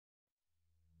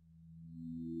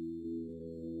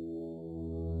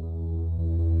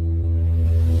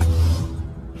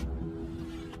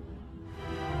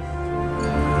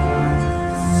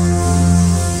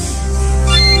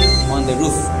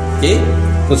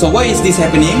So why is this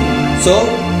happening? So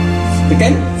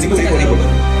tekan reboot.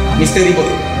 Mr.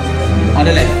 Reboot on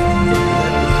the left.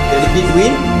 Jadi big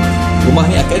win,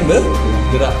 rumah ni akan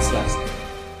bergerak selasa.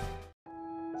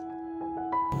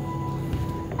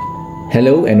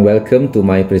 Hello and welcome to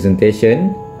my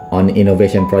presentation on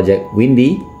innovation project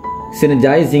Windy,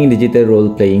 synergizing digital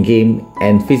role-playing game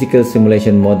and physical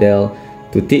simulation model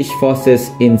to teach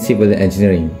forces in civil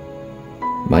engineering.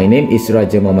 My name is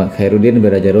Raja Muhammad Khairuddin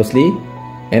Beraja Rosli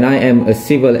and I am a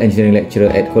civil engineering lecturer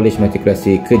at College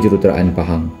Matrikulasi Kejuruteraan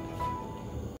Pahang.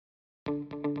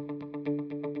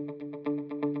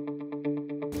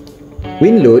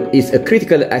 Wind load is a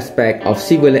critical aspect of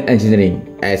civil engineering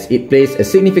as it plays a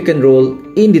significant role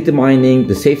in determining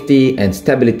the safety and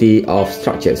stability of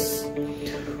structures.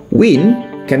 Wind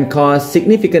can cause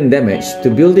significant damage to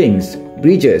buildings,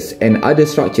 bridges, and other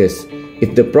structures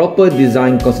if the proper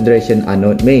design considerations are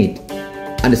not made.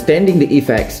 Understanding the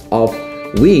effects of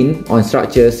wind on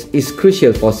structures is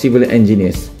crucial for civil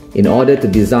engineers in order to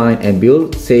design and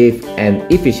build safe and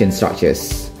efficient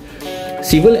structures.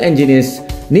 Civil engineers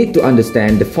need to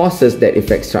understand the forces that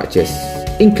affect structures,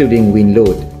 including wind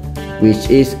load,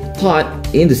 which is taught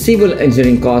in the Civil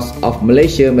Engineering course of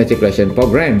Malaysia Matriculation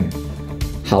Program.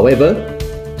 However,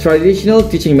 traditional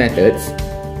teaching methods,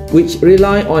 which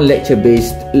rely on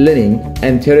lecture-based learning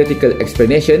and theoretical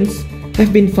explanations,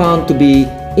 have been found to be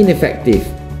ineffective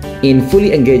in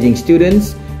fully engaging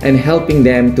students and helping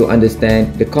them to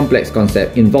understand the complex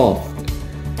concept involved.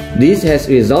 This has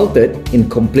resulted in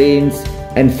complaints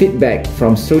and feedback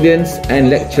from students and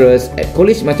lecturers at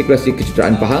College Matrikulasi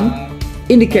Kejuruteraan Pahang,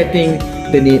 indicating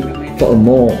the need for a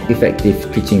more effective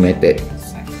teaching method.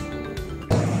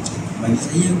 Bagi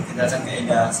saya, kedatangan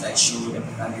kaedah slideshow dan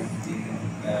pertanda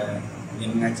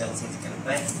yang mengajar saya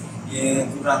lepas, dia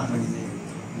kurang bagi saya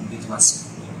untuk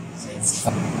termasuk.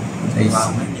 Saya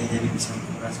faham dia jadi bisa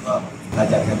kurang sebab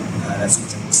belajarkan rasa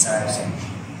macam besar.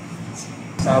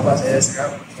 Sahabat saya cakap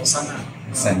bosan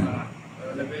lah.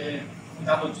 Lebih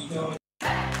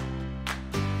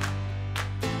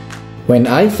When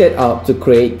I set out to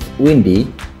create Windy,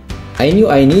 I knew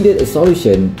I needed a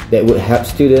solution that would help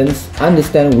students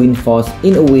understand wind force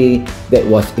in a way that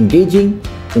was engaging,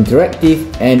 interactive,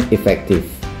 and effective.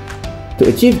 To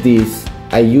achieve this,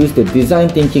 I used the design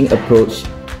thinking approach,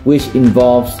 which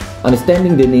involves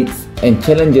understanding the needs and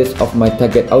challenges of my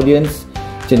target audience,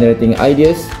 generating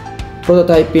ideas,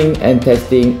 prototyping and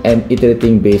testing, and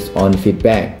iterating based on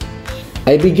feedback.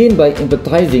 I begin by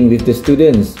empathizing with the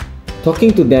students,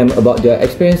 talking to them about their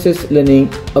experiences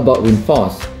learning about wind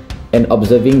force and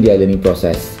observing their learning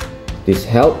process. This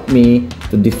helped me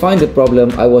to define the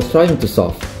problem I was trying to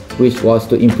solve, which was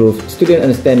to improve student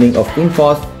understanding of wind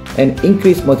force and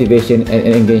increase motivation and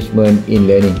engagement in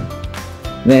learning.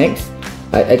 Next,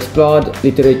 I explored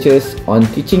literatures on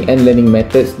teaching and learning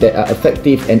methods that are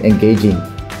effective and engaging.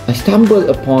 I stumbled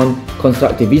upon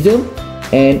constructivism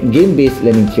and game-based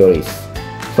learning theories.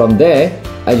 From there,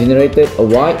 I generated a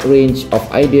wide range of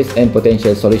ideas and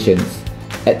potential solutions.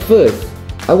 At first,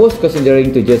 I was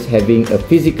considering to just having a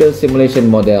physical simulation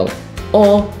model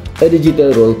or a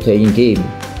digital role-playing game.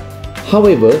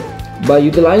 However, by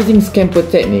utilizing Scamper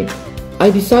technique, I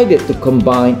decided to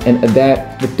combine and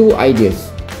adapt the two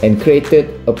ideas and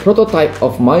created a prototype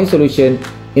of my solution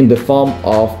in the form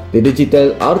of the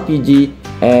digital RPG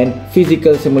and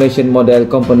physical simulation model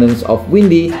components of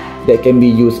Windy that can be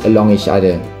used along each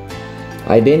other.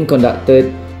 I then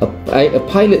conducted a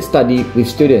pilot study with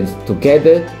students to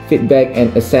gather feedback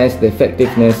and assess the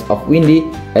effectiveness of Windy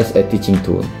as a teaching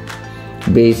tool.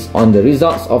 Based on the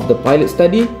results of the pilot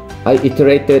study, I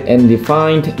iterated and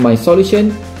defined my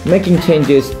solution, making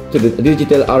changes to the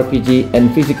digital RPG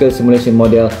and physical simulation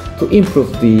model to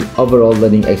improve the overall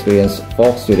learning experience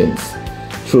for students.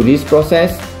 Through this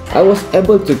process, I was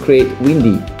able to create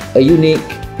Windy, a unique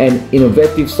and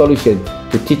innovative solution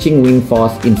to teaching wind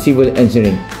force in civil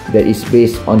engineering that is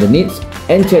based on the needs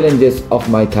and challenges of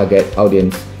my target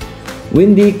audience.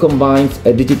 Windy combines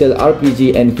a digital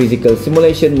RPG and physical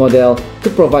simulation model to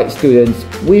provide students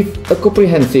with a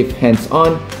comprehensive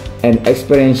hands-on and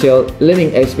experiential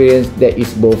learning experience that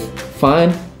is both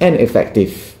fun and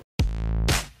effective.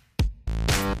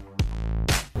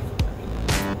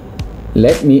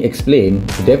 Let me explain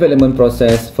the development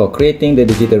process for creating the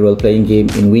digital role-playing game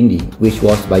in Windy, which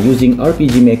was by using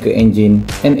RPG Maker Engine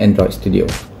and Android Studio.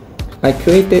 I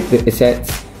created the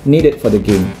assets needed for the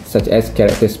game, such as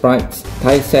character sprites,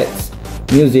 tile sets,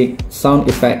 music, sound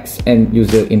effects, and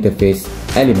user interface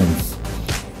elements.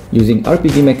 Using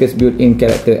RPG Maker's built-in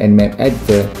character and map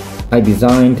editor, I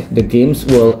designed the game's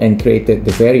world and created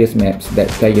the various maps that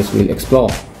players will explore.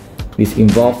 This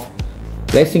involved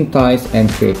placing tiles and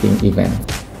creating events.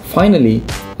 Finally,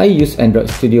 I use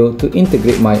Android Studio to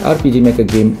integrate my RPG Maker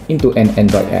game into an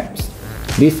Android app.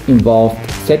 This involved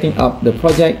setting up the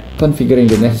project, configuring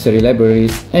the necessary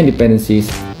libraries and dependencies,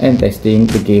 and testing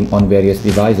the game on various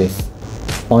devices.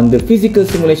 On the physical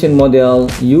simulation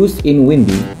model used in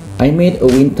Windy, I made a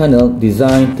wind tunnel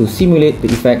designed to simulate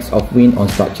the effects of wind on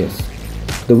structures.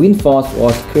 The wind force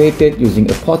was created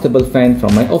using a portable fan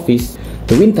from my office.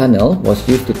 The wind tunnel was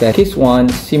used to test Case 1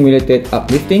 simulated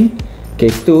uplifting,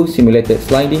 Case 2 simulated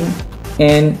sliding,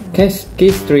 and Case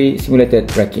 3 simulated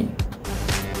racking.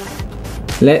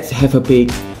 Let's have a peek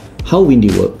how Windy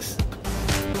works.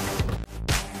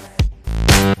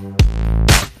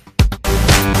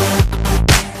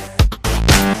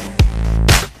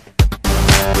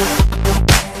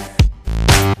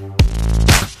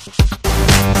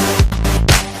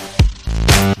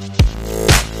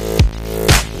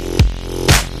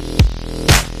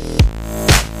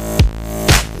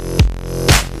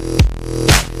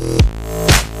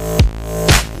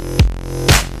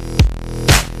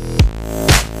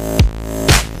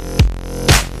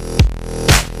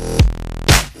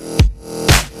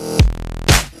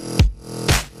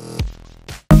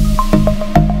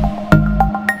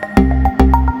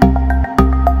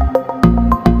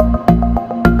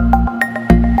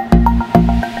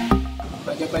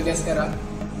 Sekarang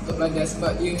untuk belajar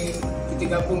sebab kita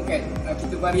gabungkan,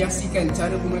 kita variasikan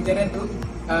cara pembelajaran tu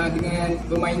dengan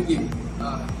bermain game,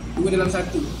 dua dalam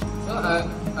satu.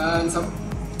 So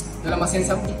dalam masa yang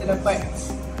sama kita dapat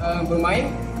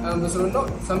bermain, berseronok,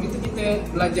 sambil tu kita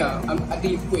belajar, ada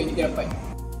input yang kita dapat.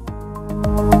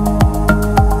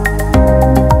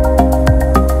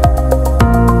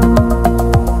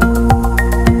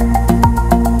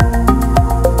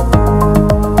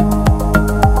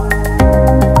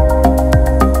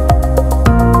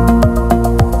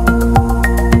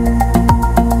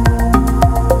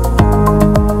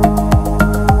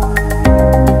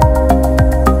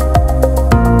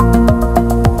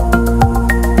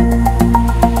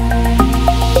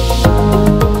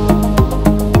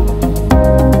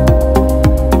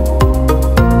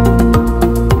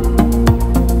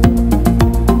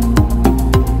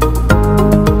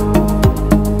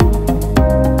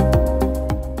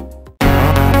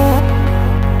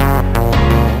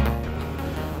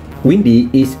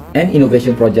 Windy is an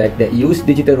innovation project that uses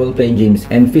digital role-playing games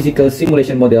and physical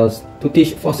simulation models to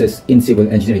teach forces in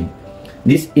civil engineering.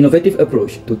 This innovative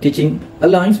approach to teaching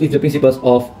aligns with the principles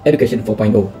of Education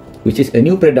 4.0, which is a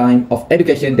new paradigm of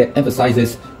education that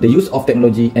emphasizes the use of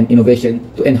technology and innovation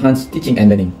to enhance teaching and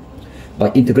learning.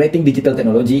 By integrating digital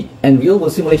technology and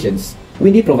real-world simulations,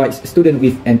 Windy provides students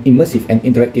with an immersive and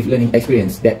interactive learning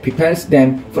experience that prepares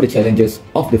them for the challenges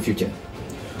of the future.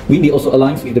 Windy also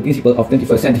aligns with the principle of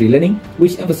 21st century learning,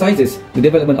 which emphasizes the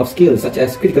development of skills such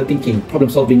as critical thinking,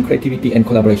 problem-solving, creativity, and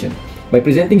collaboration. By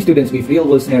presenting students with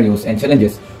real-world scenarios and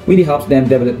challenges, Windy helps them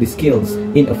develop these skills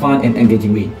in a fun and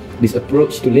engaging way. This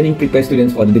approach to learning prepares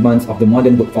students for the demands of the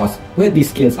modern workforce, where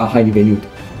these skills are highly valued.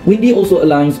 Windy also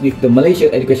aligns with the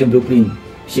Malaysia Education Blueprint,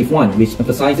 Shift 1, which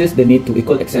emphasizes the need to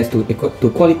equal access to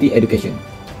quality education.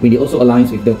 Windy also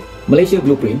aligns with the Malaysia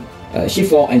Blueprint, Shift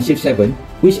 4 and Shift 7,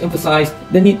 which emphasize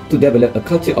the need to develop a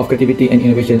culture of creativity and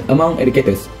innovation among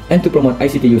educators and to promote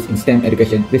ICT use in STEM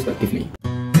education respectively.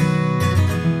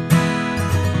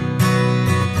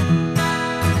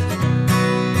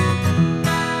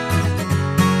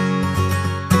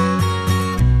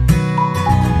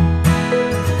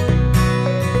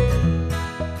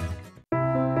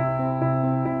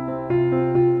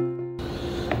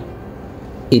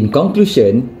 In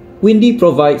conclusion, Windy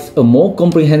provides a more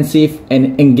comprehensive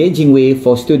and engaging way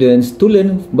for students to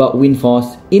learn about wind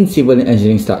force in civil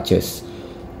engineering structures.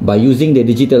 By using the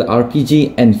digital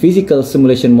RPG and physical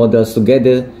simulation models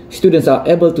together, students are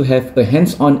able to have a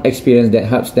hands-on experience that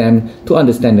helps them to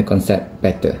understand the concept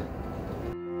better.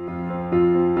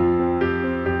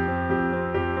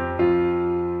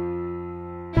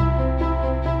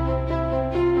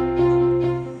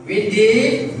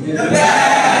 Windy,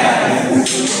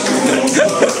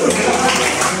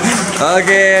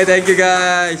 Okay, thank you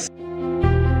guys.